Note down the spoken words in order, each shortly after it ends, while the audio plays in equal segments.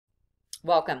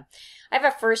Welcome. I have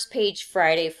a first page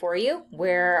Friday for you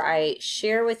where I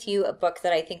share with you a book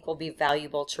that I think will be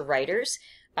valuable to writers.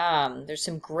 There's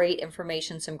some great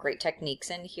information, some great techniques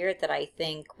in here that I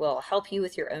think will help you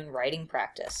with your own writing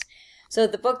practice. So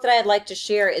the book that I'd like to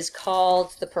share is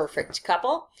called The Perfect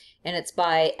Couple, and it's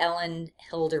by Elin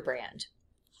Hilderbrand.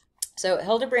 So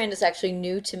Hilderbrand is actually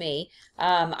new to me.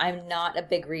 I'm not a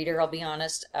big reader, I'll be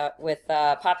honest, with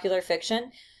popular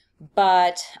fiction.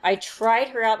 But I tried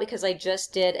her out because I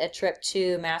just did a trip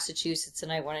to Massachusetts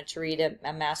and I wanted to read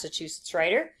a Massachusetts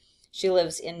writer. She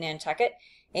lives in Nantucket.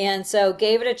 And so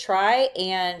gave it a try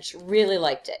and really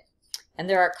liked it. And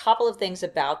there are a couple of things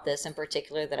about this in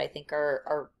particular that I think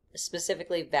are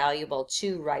specifically valuable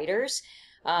to writers,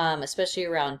 especially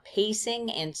around pacing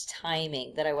and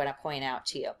timing that I want to point out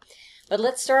to you. But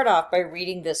let's start off by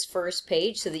reading this first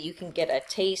page so that you can get a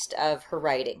taste of her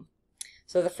writing.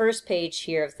 So the first page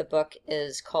here of the book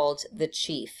is called The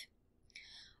Chief.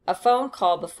 A phone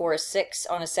call before 6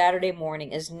 on a Saturday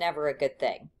morning is never a good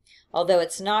thing, although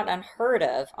it's not unheard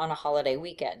of on a holiday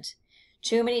weekend.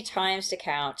 Too many times to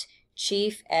count,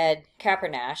 Chief Ed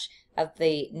Capernash of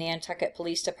the Nantucket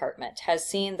Police Department has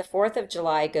seen the 4th of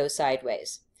July go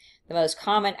sideways. The most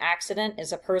common accident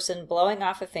is a person blowing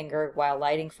off a finger while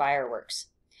lighting fireworks.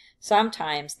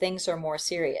 Sometimes things are more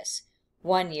serious.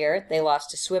 One year, they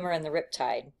lost a swimmer in the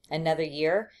riptide. Another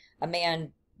year, a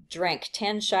man drank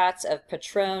 10 shots of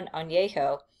Patron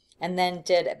Añejo and then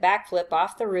did a backflip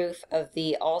off the roof of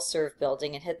the all-serve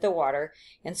building and hit the water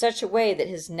in such a way that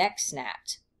his neck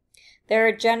snapped. There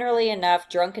are generally enough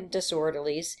drunken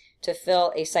disorderlies to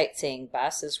fill a sightseeing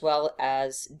bus, as well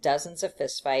as dozens of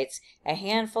fistfights, a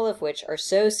handful of which are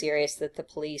so serious that the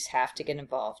police have to get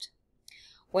involved.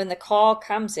 When the call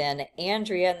comes in,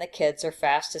 Andrea and the kids are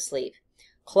fast asleep.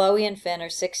 Chloe and Finn are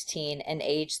 16, an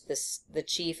age the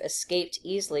chief escaped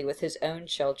easily with his own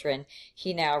children,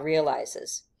 he now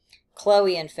realizes.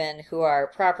 Chloe and Finn, who are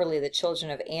properly the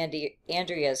children of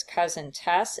Andrea's cousin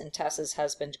Tess and Tess's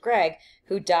husband Greg,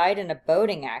 who died in a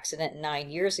boating accident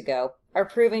 9 years ago, are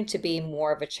proving to be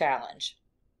more of a challenge.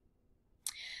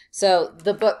 So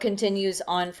the book continues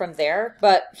on from there,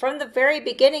 but from the very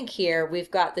beginning here, we've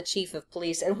got the chief of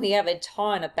police, and we have a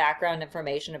ton of background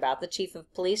information about the chief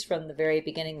of police from the very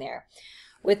beginning there.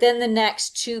 Within the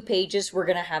next 2 pages, we're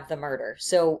going to have the murder.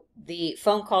 So the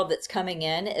phone call that's coming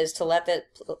in is to let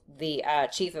the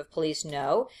chief of police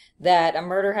know that a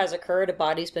murder has occurred, a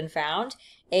body's been found,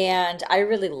 and I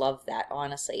really love that,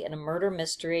 honestly. In a murder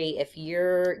mystery, if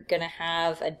you're going to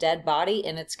have a dead body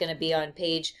and it's going to be on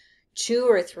page 2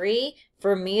 or 3,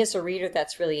 for me as a reader,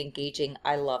 that's really engaging.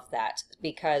 I love that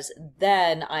because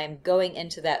then I'm going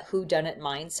into that whodunit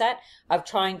mindset of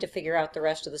trying to figure out the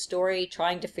rest of the story,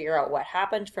 trying to figure out what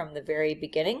happened from the very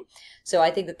beginning. So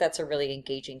I think that that's a really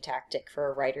engaging tactic for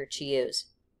a writer to use.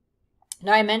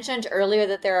 Now, I mentioned earlier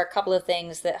that there are a couple of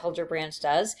things that Hilderbrand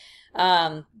does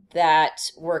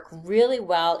that work really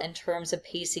well in terms of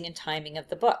pacing and timing of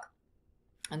the book.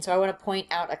 And so I want to point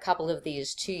out a couple of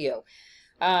these to you.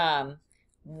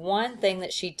 One thing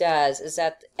that she does is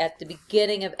that at the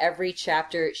beginning of every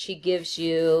chapter, she gives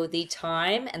you the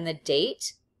time and the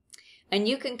date, and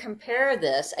you can compare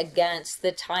this against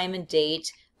the time and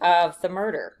date of the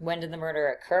murder. When did the murder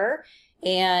occur?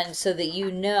 And so that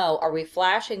you know, are we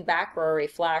flashing back or are we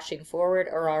flashing forward,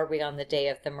 or are we on the day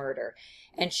of the murder?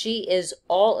 And she is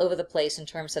all over the place in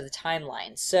terms of the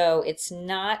timeline. So it's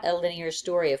not a linear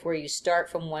story of where you start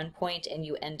from one point and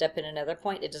you end up in another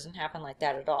point. It doesn't happen like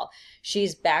that at all.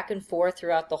 She's back and forth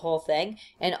throughout the whole thing.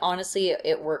 And honestly,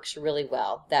 it works really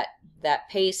well. That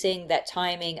pacing, that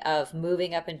timing of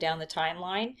moving up and down the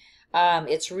timeline,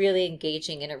 it's really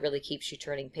engaging and it really keeps you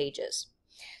turning pages.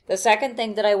 The second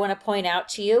thing that I want to point out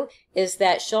to you is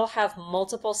that she'll have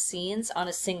multiple scenes on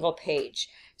a single page.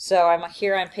 So I'm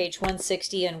here on page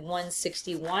 160 and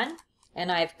 161,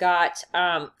 and I've got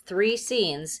 3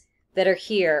 scenes that are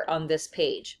here on this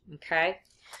page, okay?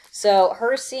 So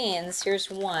her scenes,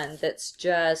 here's one that's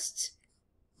just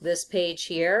this page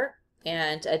here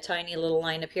and a tiny little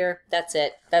line up here. That's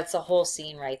it. That's the whole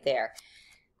scene right there.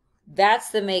 That's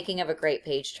the making of a great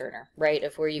page turner, right?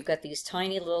 Of where you've got these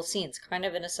tiny little scenes, kind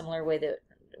of in a similar way that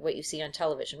what you see on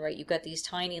television, right? You've got these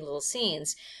tiny little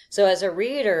scenes. So as a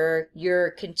reader,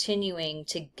 you're continuing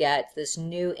to get this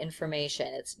new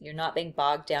information. You're not being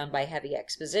bogged down by heavy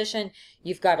exposition.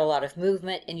 You've got a lot of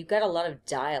movement and you've got a lot of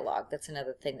dialogue. That's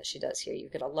another thing that she does here.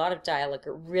 You've got a lot of dialogue.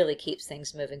 It really keeps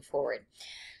things moving forward.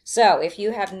 So if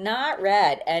you have not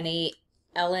read any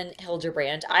Elin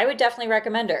Hilderbrand, I would definitely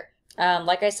recommend her.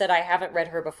 Like I said, I haven't read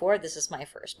her before. This is my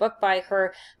first book by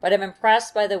her, but I'm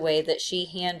impressed by the way that she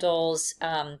handles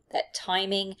that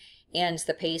timing and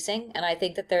the pacing, and I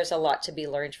think that there's a lot to be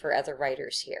learned for other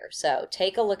writers here. So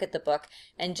take a look at the book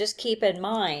and just keep in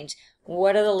mind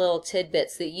what are the little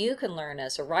tidbits that you can learn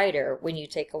as a writer when you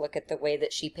take a look at the way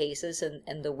that she paces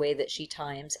and the way that she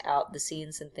times out the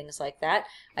scenes and things like that.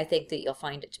 I think that you'll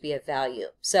find it to be of value.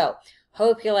 So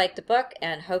hope you like the book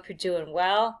and hope you're doing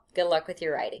well. Good luck with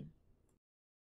your writing.